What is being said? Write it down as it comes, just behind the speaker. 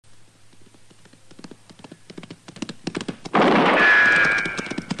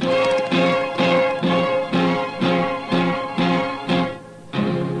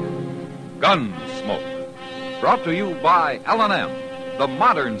Brought to you by L&M, the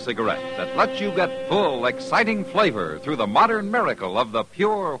modern cigarette that lets you get full, exciting flavor through the modern miracle of the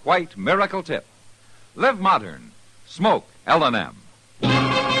pure white Miracle Tip. Live modern. Smoke L&M.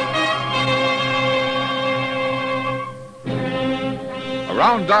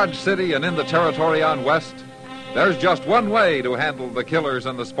 Around Dodge City and in the territory on West, there's just one way to handle the killers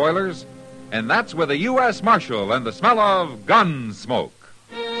and the spoilers, and that's with a U.S. Marshal and the smell of Gunsmoke.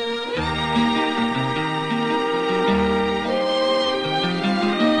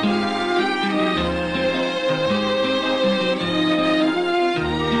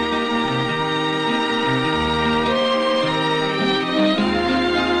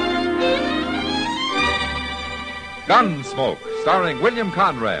 Gunsmoke, starring William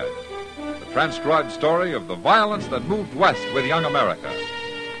Conrad. The transcribed story of the violence that moved west with young America.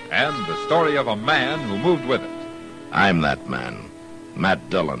 And the story of a man who moved with it. I'm that man. Matt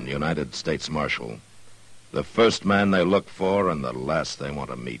Dillon, United States Marshal. The first man they look for and the last they want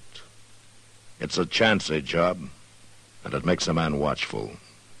to meet. It's a chancy job, and it makes a man watchful.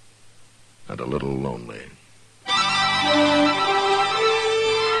 And a little lonely.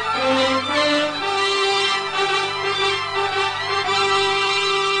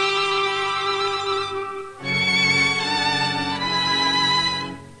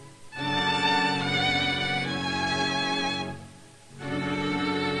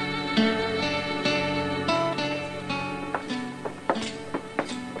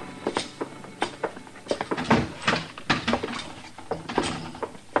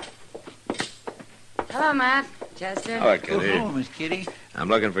 Hello, Matt. Chester. Hello, Kitty. Hello, Miss Kitty. I'm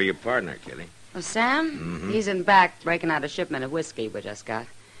looking for your partner, Kitty. Oh, Sam? Mm-hmm. He's in back breaking out a shipment of whiskey we just got.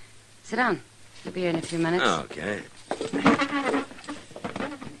 Sit down. He'll be here in a few minutes. Okay.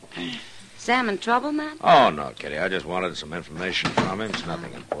 Sam in trouble, Matt? Oh, no, Kitty. I just wanted some information from him. It's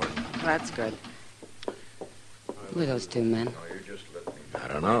nothing important. Well, that's good. Who are those two men? I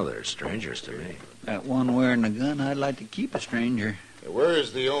don't know. They're strangers to me. That one wearing the gun, I'd like to keep a stranger. Where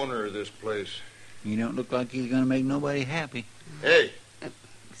is the owner of this place? He don't look like he's going to make nobody happy. Hey!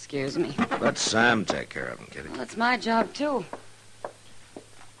 Excuse me. Let Sam take care of him, Kitty. Well, it's my job, too.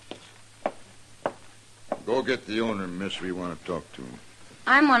 Go get the owner, miss. We want to talk to him.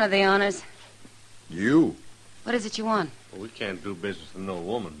 I'm one of the owners. You? What is it you want? Well, we can't do business with no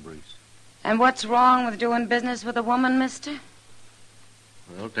woman, Breeze. And what's wrong with doing business with a woman, mister?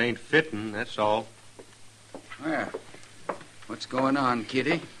 Well, it ain't fitting, that's all. Well, what's going on,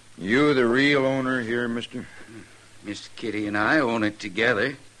 Kitty? You the real owner here, mister? Miss Kitty and I own it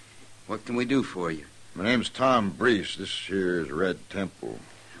together. What can we do for you? My name's Tom Brees. This here is Red Temple.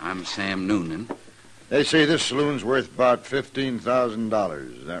 I'm Sam Noonan. They say this saloon's worth about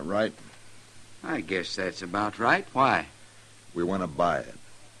 $15,000. Is that right? I guess that's about right. Why? We want to buy it.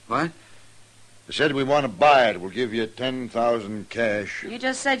 What? They said we want to buy it. We'll give you $10,000 cash. You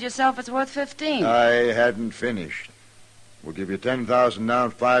just said yourself it's worth 15. I hadn't finished. We'll give you $10,000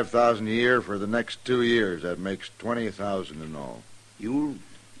 down, $5,000 a year for the next 2 years. That makes $20,000 in all. You'll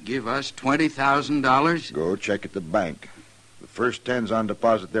give us $20,000? Go check at the bank. The first 10's on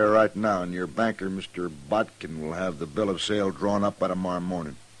deposit there right now, and your banker, Mr. Botkin, will have the bill of sale drawn up by tomorrow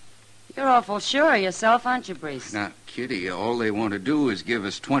morning. You're awful sure of yourself, aren't you, Brees? Now, Kitty, all they want to do is give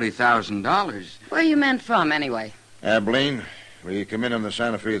us $20,000. Where are you men from, anyway? Abilene, we come in on the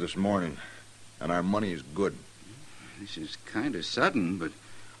Santa Fe this morning, and our money is good. This is kind of sudden, but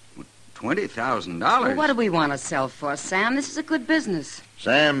 $20,000? Well, what do we want to sell for, Sam? This is a good business.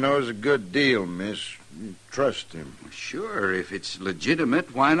 Sam knows a good deal, miss. You trust him. Sure, if it's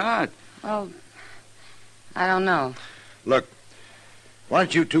legitimate, why not? Well, I don't know. Look, why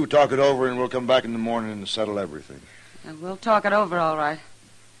don't you two talk it over, and we'll come back in the morning and settle everything. We'll talk it over, all right.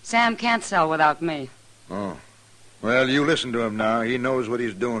 Sam can't sell without me. Oh. Well, you listen to him now. He knows what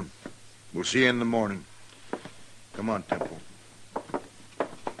he's doing. We'll see you in the morning. Come on, Temple.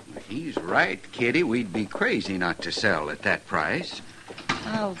 He's right, Kitty. We'd be crazy not to sell at that price.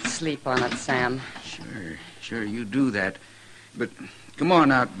 I'll sleep on it, Sam. Sure, you do that. But come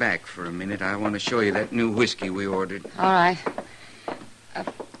on out back for a minute. I want to show you that new whiskey we ordered. All right.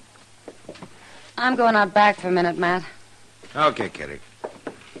 I'm going out back for a minute, Matt. Okay, Kitty.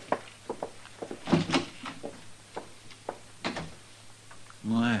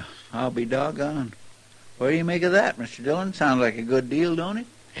 Well, I'll be doggone. What do you make of that, Mr. Dillon? Sounds like a good deal, don't it?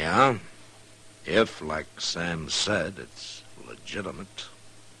 Yeah? If, like Sam said, it's legitimate.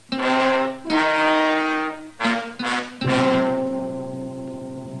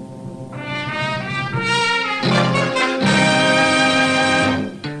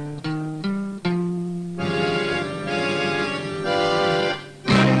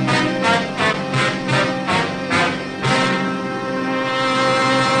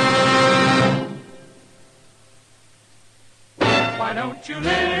 Won't you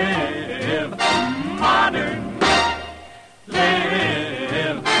live modern?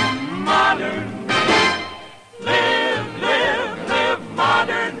 Live modern. Live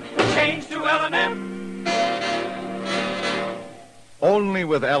modern. Change to L&M. Only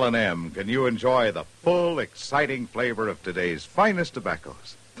with L&M can you enjoy the full, exciting flavor of today's finest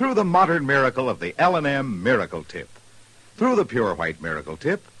tobaccos through the modern miracle of the L&M Miracle Tip. Through the pure white Miracle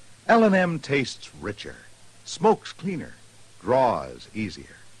Tip, L&M tastes richer, smokes cleaner, draws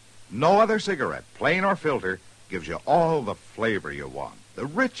easier. No other cigarette, plain or filter, gives you all the flavor you want. The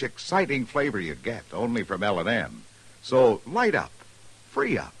rich, exciting flavor you get only from L&M. So light up,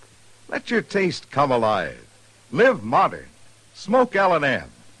 free up, let your taste come alive. Live modern. Smoke L&M.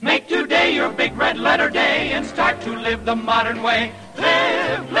 Make today your big red letter day and start to live the modern way.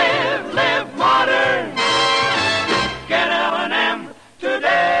 Live modern. Get L&M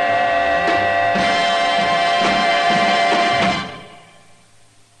today.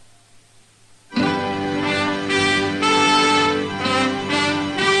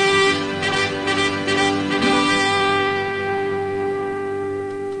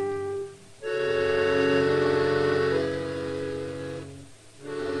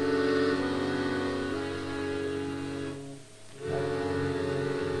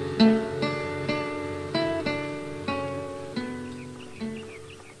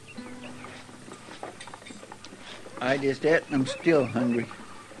 I just ate and I'm still hungry.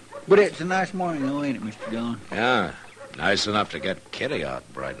 But it's a nice morning, though, ain't it, Mr. Dillon? Yeah, nice enough to get Kitty out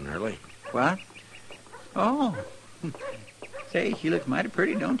bright and early. What? Oh. Say, she looks mighty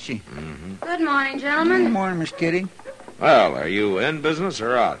pretty, don't she? Mm-hmm. Good morning, gentlemen. Good morning, Miss Kitty. Well, are you in business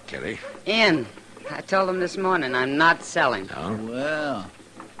or out, Kitty? In. I told them this morning I'm not selling. No? Well,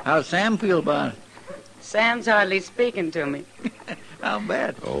 how's Sam feel about it? Sam's hardly speaking to me. I'll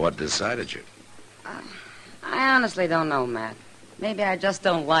bet. Oh, what decided you? I honestly don't know, Matt. Maybe I just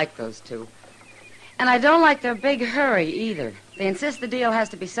don't like those two. And I don't like their big hurry, either. They insist the deal has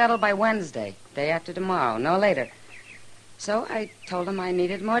to be settled by Wednesday, day after tomorrow, no later. So I told them I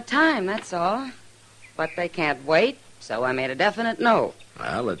needed more time, that's all. But they can't wait, so I made a definite no.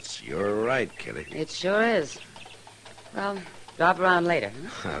 Well, it's your right, Kitty. It sure is. Well, drop around later,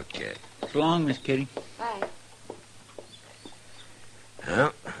 huh? Okay. So long, Miss Kitty. Bye.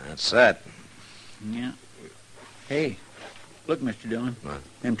 Well, that's that. Yeah. Hey, look, Mr. Dillon. What?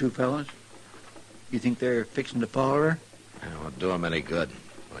 Them two fellas. You think they're fixing to follow her? It won't do him any good.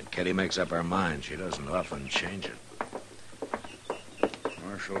 When Kitty makes up her mind, she doesn't often change it.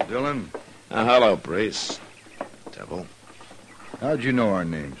 Marshal Dillon, Hello, Brees. Temple. how'd you know our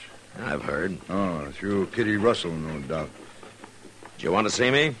names? I've heard. Oh, through Kitty Russell, no doubt. Do you want to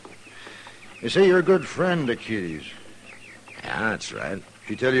see me? They say you're a good friend of Kitty's. Yeah, that's right.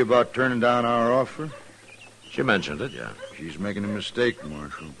 She tell you about turning down our offer? She mentioned it, yeah. She's making a mistake,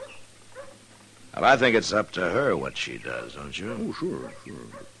 Marshal. Well, I think it's up to her what she does, don't you? Oh, sure.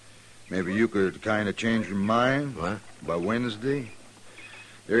 Maybe you could kind of change your mind. What? By Wednesday.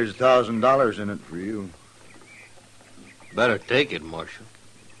 There's $1,000 in it for you. Better take it, Marshal.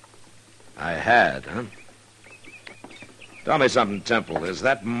 I had, huh? Tell me something, Temple. Is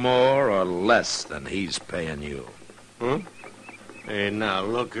that more or less than he's paying you? Huh? Hey, now,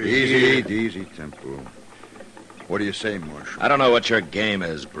 look here. Easy, Temple. What do you say, Marshal? I don't know what your game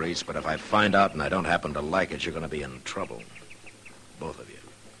is, Brees, but if I find out and I don't happen to like it, you're going to be in trouble. Both of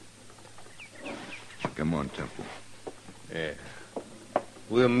you. Come on, Temple. Yeah.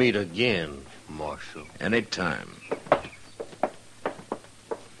 We'll meet again, Marshal. Anytime.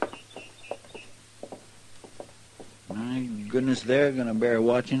 My goodness, they're going to bear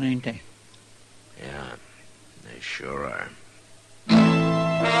watching, ain't they? Yeah, they sure are.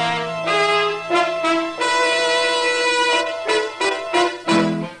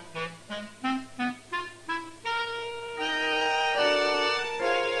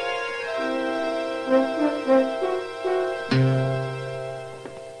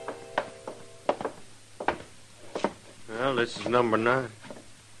 Well, this is number 9.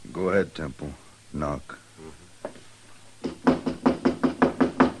 Go ahead, Temple. Knock.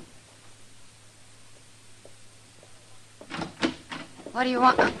 What do you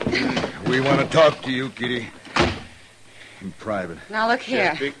want? We want to talk to you, Kitty. In private. Now, look here.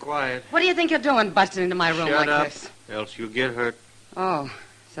 Just be quiet. What do you think you're doing busting into my room Shut like up, this? else you'll get hurt. Oh,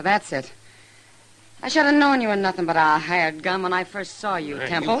 so that's it. I should have known you were nothing but a hired gun when I first saw you, Hey,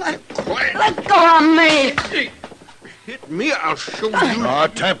 Temple. quiet. Let go of me! Hit me, I'll show you. Oh,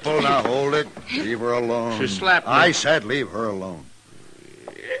 Temple, now hold it. Leave her alone. She slapped me. I said leave her alone.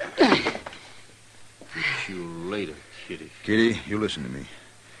 See you later, Kitty. Kitty, you listen to me.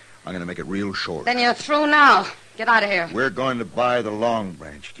 I'm going to make it real short. Then you're through now. Get out of here. We're going to buy the Long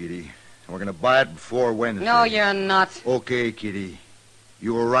Branch, Kitty. And we're going to buy it before Wednesday. No, you're not. Okay, Kitty.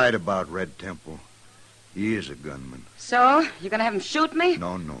 You were right about Red Temple. He is a gunman. So? You're going to have him shoot me?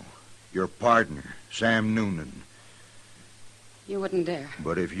 No. Your partner, Sam Noonan. You wouldn't dare.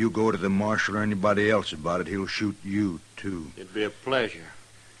 But if you go to the marshal or anybody else about it, he'll shoot you, too. It'd be a pleasure.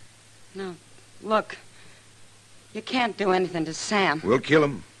 No. Look. You can't do anything to Sam. We'll kill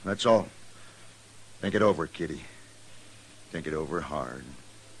him. That's all. Think it over, Kitty. Think it over hard.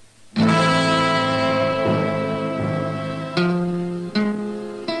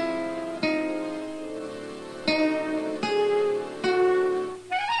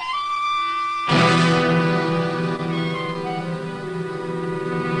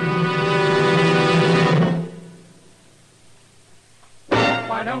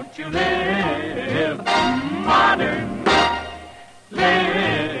 Why don't you live modern?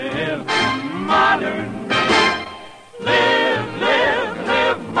 Live modern.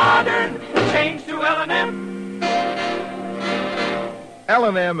 Live modern. Change to L&M.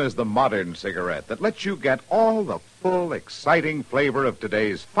 L&M is the modern cigarette that lets you get all the full, exciting flavor of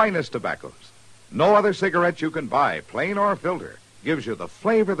today's finest tobaccos. No other cigarette you can buy, plain or filter, gives you the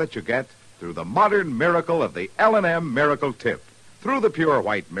flavor that you get through the modern miracle of the L&M Miracle Tip. Through the pure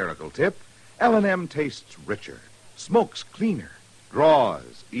white Miracle Tip, L&M tastes richer, smokes cleaner,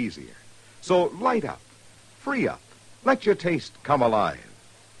 draws easier. So light up, free up, let your taste come alive.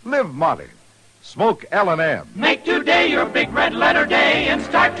 Live modern. Smoke L&M. Make today your big red letter day and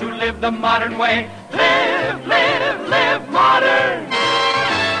start to live the modern way. Live modern.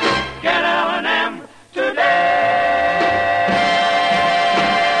 Get L&M today.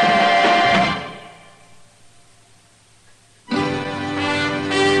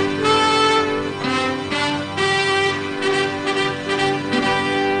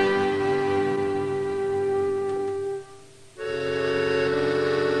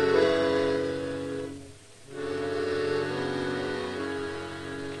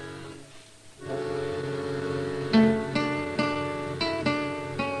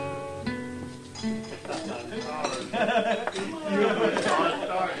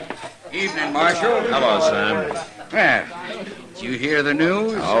 Evening, Marshal. Hello, Sam. Well, did you hear the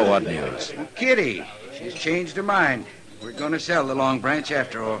news? Oh, what news? Kitty, she's changed her mind. We're going to sell the Long Branch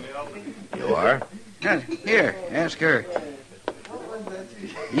after all. You are? Here, ask her.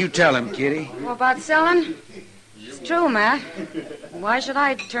 You tell him, Kitty. Well, about selling? It's true, Matt. Why should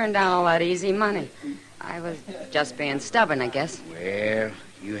I turn down all that easy money? I was just being stubborn, I guess. Well,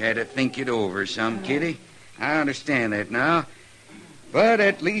 you had to think it over some, Kitty. I understand that now. But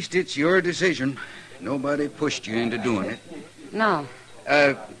at least it's your decision. Nobody pushed you into doing it. No.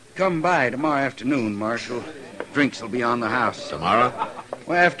 Come by tomorrow afternoon, Marshal. Drinks will be on the house. Tomorrow?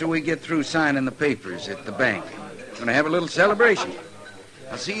 Well, after we get through signing the papers at the bank. Going to have a little celebration.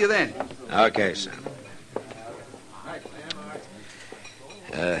 I'll see you then. Okay, Sam.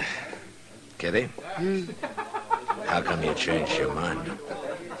 Kitty? How come you changed your mind?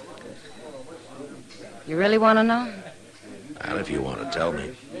 You really want to know? Well, if you want to tell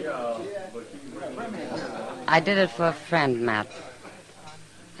me. I did it for a friend, Matt.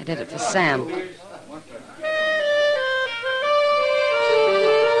 I did it for Sam.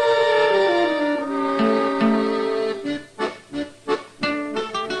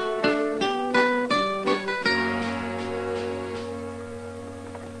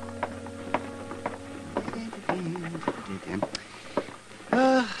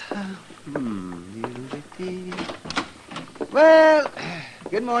 Well,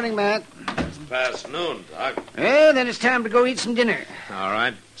 good morning, Matt. It's past noon, Doc. Well, then it's time to go eat some dinner. All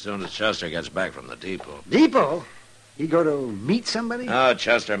right. As soon as Chester gets back from the depot. Depot? You go to meet somebody? Oh,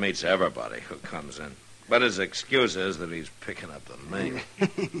 Chester meets everybody who comes in. But his excuse is that he's picking up the mail.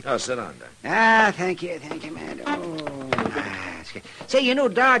 Oh, sit down, Doc. Thank you, Matt. That's good. Say, you know,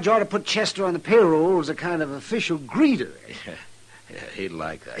 Dodge ought to put Chester on the payroll as a kind of official greeter. Yeah, he'd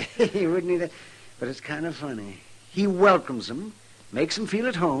like that. Wouldn't he? But it's kind of funny. He welcomes them, makes them feel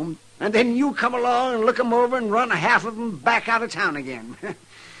at home, and then you come along and look them over and run half of them back out of town again.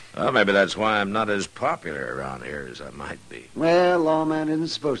 Well, maybe that's why I'm not as popular around here as I might be. Well, lawman isn't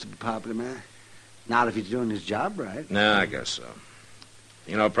supposed to be popular, man. Not if he's doing his job right. No, I guess so.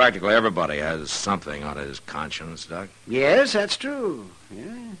 You know, practically everybody has something on his conscience, Doc. Yes, that's true.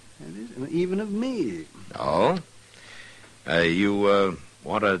 Yeah, that is. Even of me. Oh? You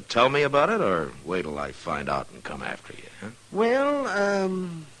want to tell me about it, or wait till I find out and come after you, huh? Well,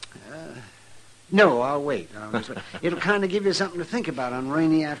 no, I'll wait. It'll kind of give you something to think about on a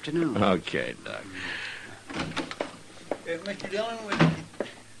rainy afternoon. Okay, Doc. Mr. Dillon,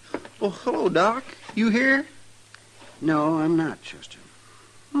 Oh, hello, Doc. You here? No, I'm not, Chester.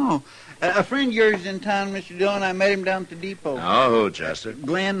 Oh, a friend of yours is in town, Mr. Dillon. I met him down at the depot. Oh, who, Chester?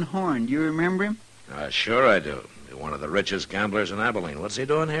 Glenn Horn. Do you remember him? Sure I do. He's one of the richest gamblers in Abilene. What's he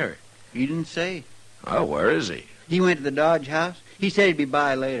doing here? He didn't say. Oh, where is he? He went to the Dodge House. He said he'd be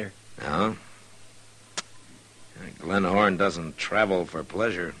by later. Oh? Glenn Horn doesn't travel for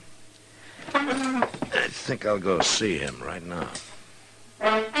pleasure. I think I'll go see him right now.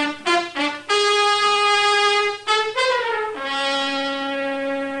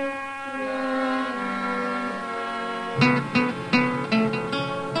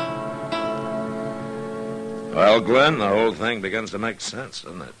 Well, Glenn, the whole thing begins to make sense,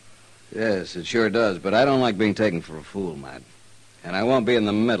 doesn't it? Yes, it sure does, but I don't like being taken for a fool, Matt. And I won't be in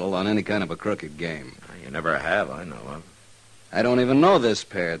the middle on any kind of a crooked game. You never have, I know of. I don't even know this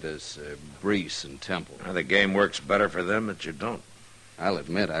pair, Brees and Temple. The game works better for them that you don't. I'll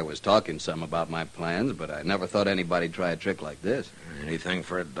admit I was talking some about my plans, but I never thought anybody'd try a trick like this. Anything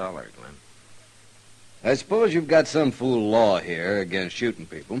for $1, Glenn. I suppose you've got some fool law here against shooting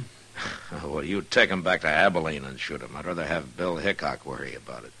people. Well, you take him back to Abilene and shoot him. I'd rather have Bill Hickok worry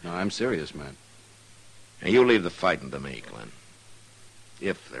about it. No, I'm serious, man. And you leave the fighting to me, Glenn.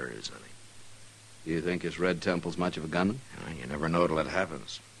 If there is any. Do you think this Red Temple's much of a gunman? You never know till it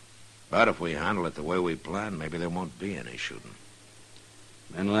happens. But if we handle it the way we plan, maybe there won't be any shooting.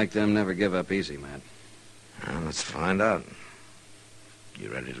 Men like them never give up easy, Matt. Well, let's find out.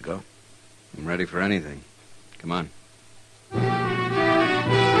 You ready to go? I'm ready for anything. Come on.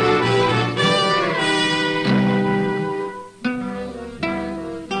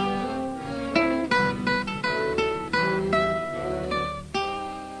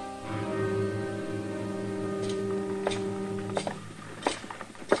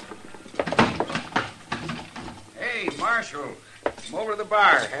 Marshal, come over to the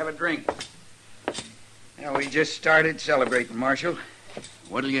bar. Have a drink. Now, we just started celebrating, Marshal.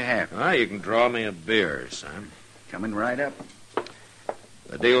 What'll you have? You can draw me a beer, Sam. Coming right up.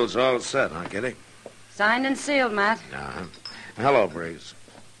 The deal's all set, huh, Kitty? Signed and sealed, Matt. Uh-huh. Hello, Breeze.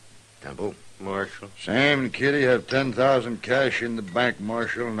 Temple. Marshal. Sam and Kitty have 10,000 cash in the bank,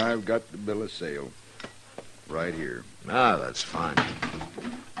 Marshal, and I've got the bill of sale. Right here. That's fine.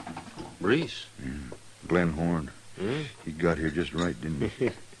 Breeze. Yeah. Glenn Horn. He got here just right, didn't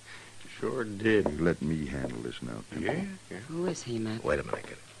he? Sure did. You let me handle this now, Temple. Yeah. Who is he, Matt? Wait a minute,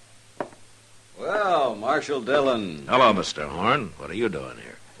 Kitty. Well, Marshal Dillon. Hello, Mr. Horn. What are you doing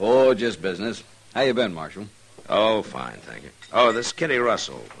here? Oh, just business. How you been, Marshal? Oh, fine, thank you. Oh, this is Kitty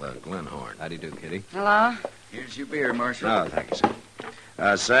Russell, Glenn Horn. How do you do, Kitty? Hello? Here's your beer, Marshal. Oh, thank you,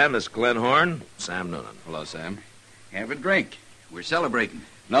 Sam. Sam, this is Glenn Horn. Sam Noonan. Hello, Sam. Have a drink. We're celebrating.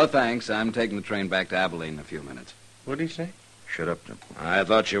 No, thanks. I'm taking the train back to Abilene in a few minutes. What'd he say? Shut up, Temple. I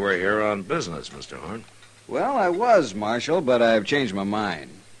thought you were here on business, Mr. Horn. Well, I was, Marshal, but I've changed my mind.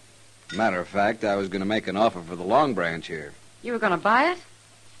 Matter of fact, I was going to make an offer for the Long Branch here. You were going to buy it?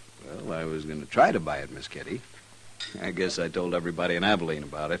 Well, I was going to try to buy it, Miss Kitty. I guess I told everybody in Abilene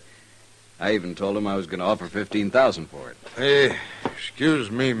about it. I even told them I was going to offer $15,000 for it. Hey,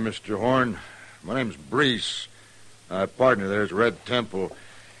 excuse me, Mr. Horn. My name's Brees. My partner there's Red Temple.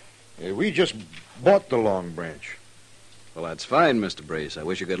 We just bought the Long Branch. Well, that's fine, Mr. Brace. I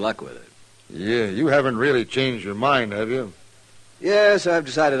wish you good luck with it. Yeah, you haven't really changed your mind, have you? Yes, I've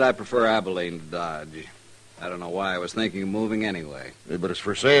decided I prefer Abilene to Dodge. I don't know why I was thinking of moving anyway. But it's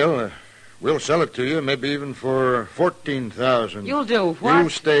for sale. We'll sell it to you, maybe even for $14,000. You'll do what? You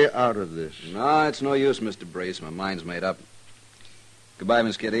stay out of this. No, it's no use, Mr. Brace. My mind's made up. Goodbye,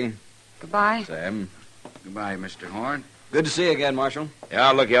 Miss Kitty. Goodbye. Sam. Goodbye, Mr. Horn. Good to see you again, Marshal. Yeah,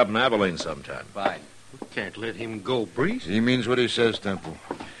 I'll look you up in Abilene sometime. Bye. We can't let him go, Breeze. He means what he says, Temple.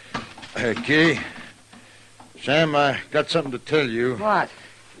 Hey, Kitty. Sam, I got something to tell you. What?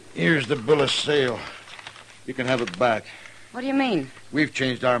 Here's the bill of sale. You can have it back. What do you mean? We've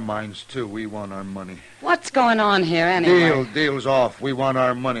changed our minds, too. We want our money. What's going on here, anyway? Deal's off. We want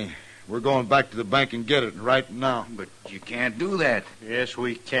our money. We're going back to the bank and get it right now. But you can't do that. Yes,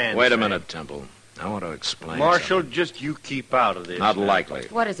 we can. Wait a Sam. minute, Temple. I want to explain Marshal, something. just you keep out of this. Not now. likely.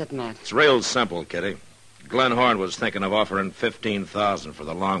 What is it, Matt? It's real simple, Kitty. Glenn Horn was thinking of offering $15,000 for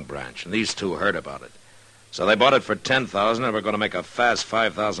the Long Branch, and these two heard about it. So they bought it for $10,000, and we're going to make a fast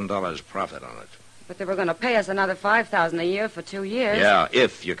 $5,000 profit on it. But they were going to pay us another $5,000 a year for 2 years. Yeah,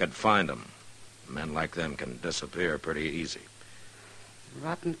 if you could find them. Men like them can disappear pretty easy.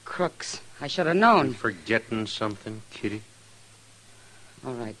 Rotten crooks. I should have known. You forgetting something, Kitty?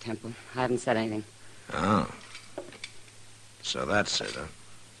 All right, Temple. I haven't said anything. Oh. So that's it, huh?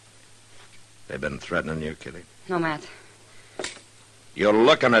 They've been threatening you, Kitty? No, Matt. You're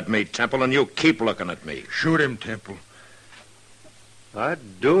looking at me, Temple, and you keep looking at me. Shoot him, Temple.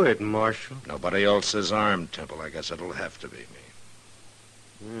 I'd do it, Marshal. Nobody else is armed, Temple. I guess it'll have to be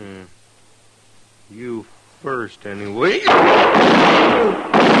me. You first, anyway.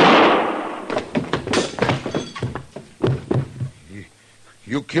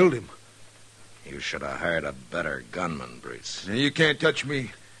 You killed him. You should have hired a better gunman, Brees. Now, you can't touch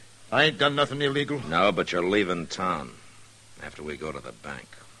me. I ain't done nothing illegal. No, but you're leaving town after we go to the bank.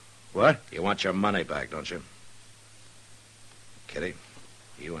 What? You want your money back, don't you? Kitty,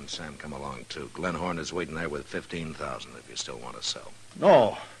 you and Sam come along, too. Glenn Horn is waiting there with $15,000 if you still want to sell.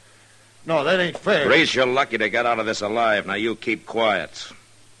 No. No, that ain't fair. Brees, you're lucky to get out of this alive. Now, you keep quiet.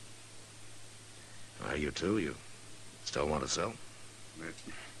 Are you, too? You still want to sell? But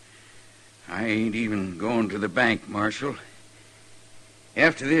I ain't even going to the bank, Marshal.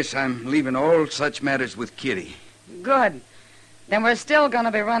 After this, I'm leaving all such matters with Kitty. Good. Then we're still going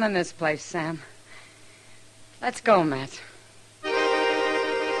to be running this place, Sam. Let's go, Matt.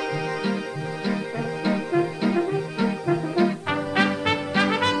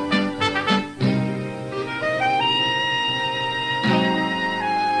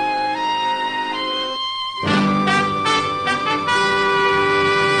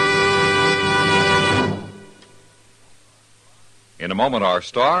 In a moment, our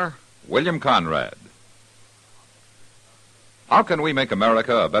star, William Conrad. How can we make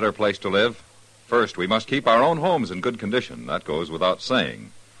America a better place to live? First, we must keep our own homes in good condition. That goes without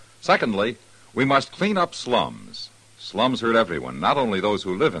saying. Secondly, we must clean up slums. Slums hurt everyone, not only those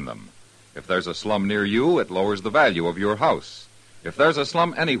who live in them. If there's a slum near you, it lowers the value of your house. If there's a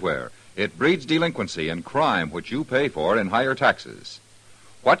slum anywhere, it breeds delinquency and crime, which you pay for in higher taxes.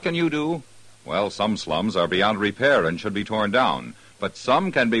 What can you do? Well, some slums are beyond repair and should be torn down, but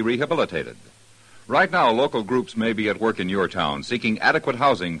some can be rehabilitated. Right now, local groups may be at work in your town seeking adequate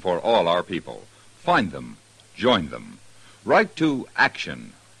housing for all our people. Find them. Join them. Write to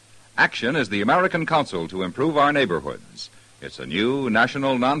Action. Action is the American Council to Improve Our Neighborhoods. It's a new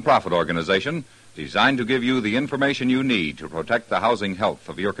national nonprofit organization designed to give you the information you need to protect the housing health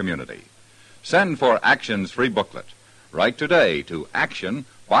of your community. Send for Action's free booklet. Write today to Action,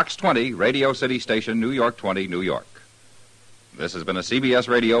 Box 20, Radio City Station, New York 20, New York. This has been a CBS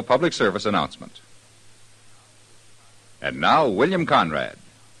Radio public service announcement. And now, William Conrad.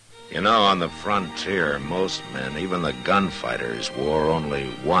 You know, on the frontier, most men, even the gunfighters, wore only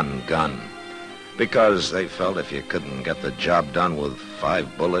one gun. Because they felt if you couldn't get the job done with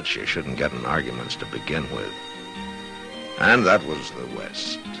 5 bullets, you shouldn't get in arguments to begin with. And that was the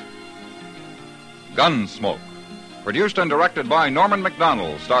West. Gunsmoke. Produced and directed by Norman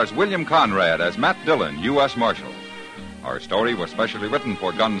MacDonald, stars William Conrad as Matt Dillon, U.S. Marshal. Our story was specially written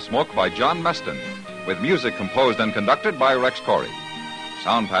for Gunsmoke by John Meston, with music composed and conducted by Rex Corey.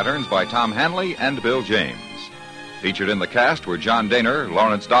 Sound patterns by Tom Hanley and Bill James. Featured in the cast were John Daner,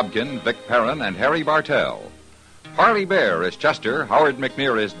 Lawrence Dobkin, Vic Perrin, and Harry Bartell. Harley Bear is Chester, Howard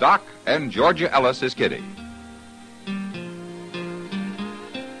McNear is Doc, and Georgia Ellis is Kitty.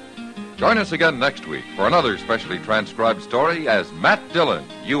 Join us again next week for another specially transcribed story as Matt Dillon,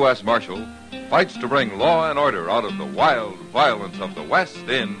 U.S. Marshal, fights to bring law and order out of the wild violence of the West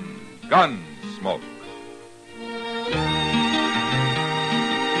in Gunsmoke.